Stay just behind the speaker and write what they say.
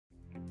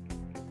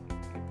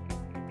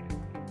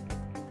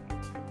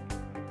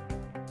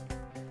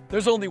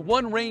There's only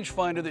one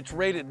rangefinder that's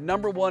rated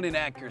 #1 in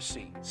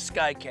accuracy,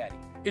 SkyCaddie.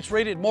 It's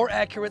rated more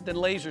accurate than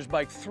lasers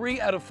by 3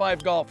 out of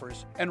 5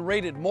 golfers and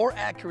rated more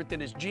accurate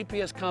than its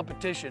GPS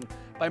competition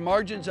by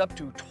margins up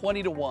to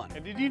 20 to 1.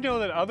 And did you know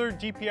that other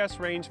GPS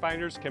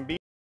rangefinders can be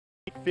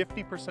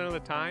 50% of the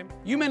time?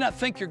 You may not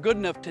think you're good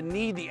enough to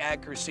need the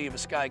accuracy of a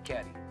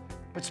SkyCaddie,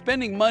 but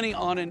spending money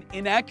on an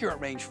inaccurate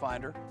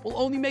rangefinder will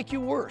only make you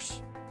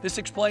worse. This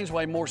explains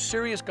why more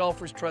serious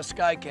golfers trust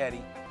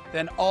SkyCaddie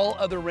than all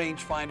other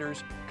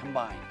rangefinders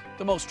combined.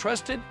 The most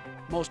trusted,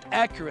 most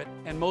accurate,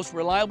 and most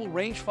reliable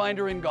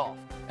rangefinder in golf.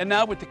 And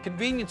now with the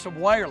convenience of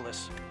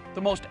wireless,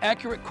 the most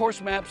accurate course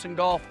maps in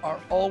golf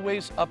are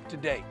always up to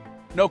date.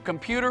 No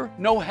computer,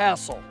 no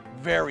hassle,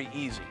 very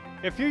easy.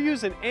 If you're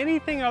using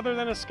anything other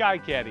than a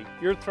SkyCaddie,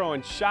 you're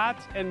throwing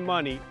shots and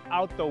money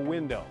out the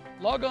window.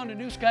 Log on to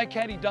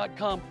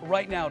newskycaddie.com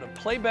right now to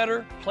play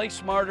better, play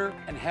smarter,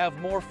 and have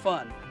more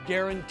fun,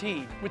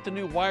 guaranteed, with the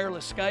new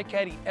wireless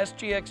SkyCaddie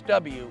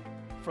SGXw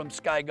from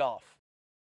Sky Golf.